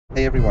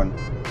Hey everyone,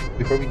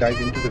 before we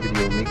dive into the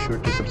video, make sure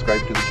to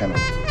subscribe to the channel.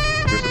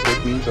 Your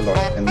support means a lot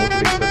and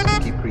motivates us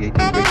to keep creating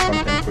great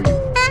content for you.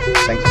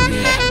 Thanks for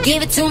being awesome.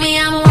 Give it to me,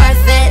 I'm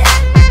worth it.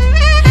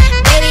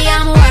 Baby,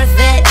 I'm worth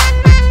it.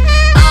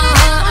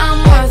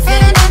 I'm worth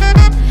it.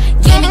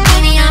 Give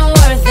me, I'm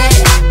worth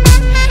it.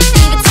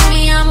 Give it to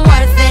me, I'm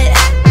worth it.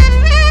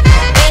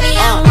 Baby,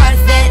 I'm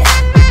worth it.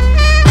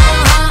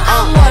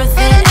 I'm worth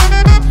it.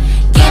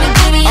 Give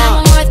me,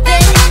 I'm worth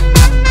it.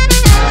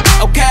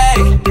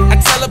 Okay,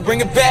 I tell her bring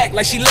it back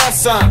like she loves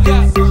some.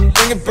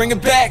 Bring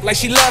it back like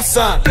she loves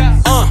some.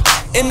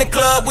 In the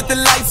club with the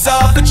lights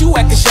off, but you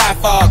acting shy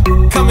for.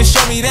 Come and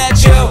show me that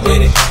you're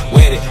with it,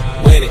 with it,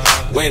 with it,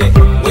 with it,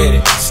 with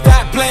it.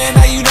 Stop playing,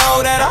 now you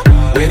know that I'm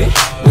with it,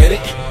 with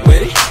it,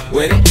 with it,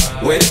 with it,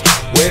 with it,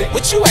 with it.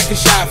 What you acting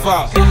shy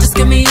for? Just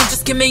give me you,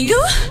 just give me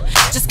you,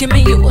 just give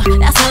me you.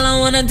 That's all I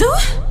wanna do.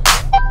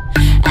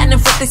 And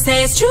if what they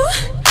say is true,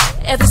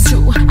 if it's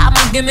true,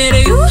 I'ma give it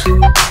to you.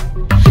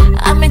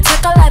 I may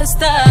take a lot of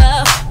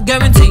stuff,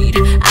 guaranteed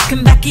I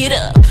can back it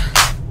up.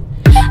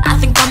 I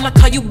think I'ma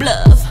call you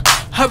bluff.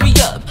 Hurry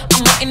up,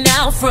 I'm waiting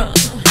out front.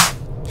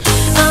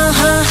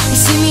 You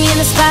see me in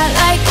the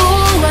spotlight,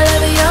 ooh, I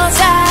love your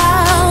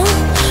style.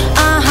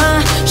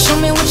 Show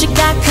me what you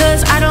got,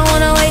 cause I don't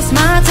wanna waste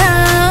my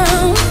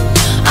time.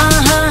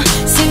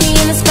 See me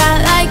in the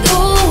spotlight,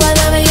 ooh, I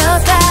love your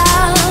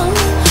style.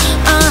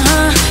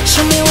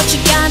 Show me what you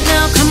got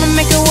now, come and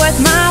make it worth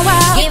my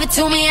while. Give it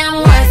to me, I'm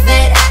worth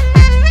it.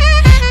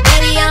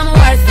 Baby, I'm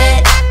worth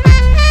it.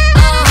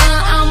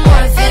 I'm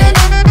worth it.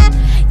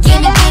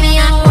 Give me,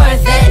 I'm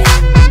worth it.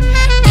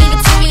 Give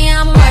it to me,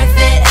 I'm worth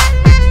it.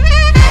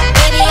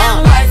 Baby,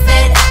 I'm worth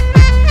it.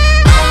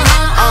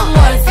 I'm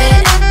worth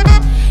it.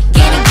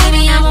 Give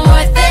me, I'm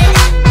worth it.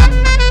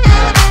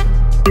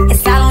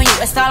 It's all on you,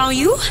 it's all on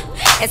you,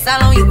 it's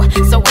all on you.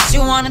 So what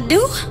you wanna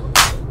do?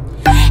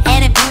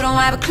 And if you don't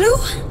have a clue,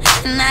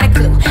 not a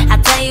clue,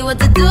 I'll tell you what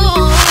to do.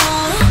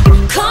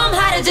 Come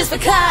harder just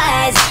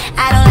because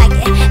I don't like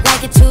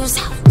it too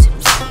soft.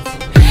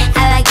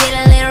 I like it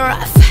a little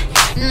rough,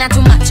 not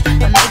too much,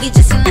 but maybe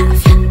just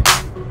enough.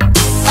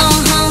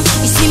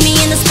 You see me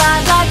in the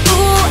spotlight,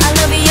 ooh, I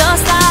love your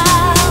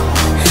style.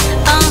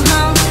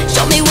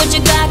 Show me what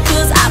you got,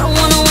 cause I don't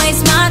wanna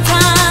waste my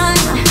time.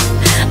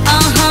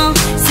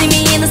 See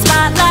me in the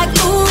spotlight,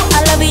 ooh,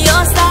 I love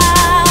your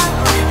style.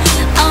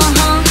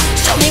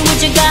 Show me what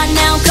you got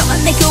now, come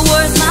on, make it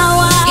worth my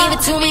while. Give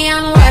it to me,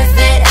 I'm worth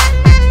it.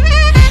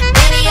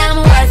 Baby, I'm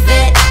worth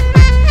it.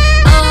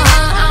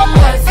 I'm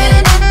worth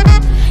it.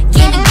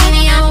 Give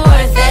me, I'm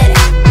worth it.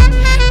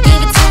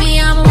 Give it to me,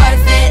 I'm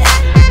worth it.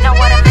 Know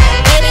what I mean?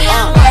 Baby,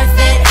 I'm worth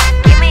it.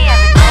 Give me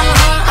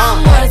everything.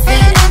 I'm worth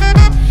it.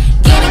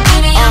 Give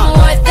me, I'm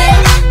worth it.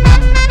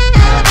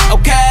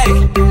 Okay,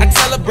 I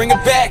tell her bring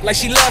it back like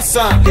she loves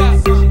some.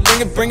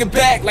 Bring it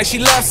back like she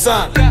loves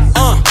some.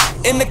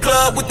 In the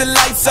club with the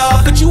lights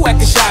off, but you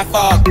acting shy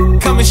for.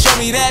 Come and show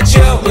me that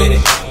you're with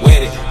it,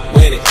 with it,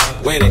 with it,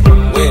 with it,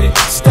 with it.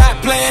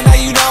 Stop playing, now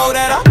you know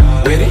that I'm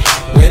with it,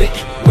 with it,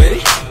 with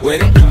it,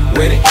 with it,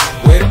 with it.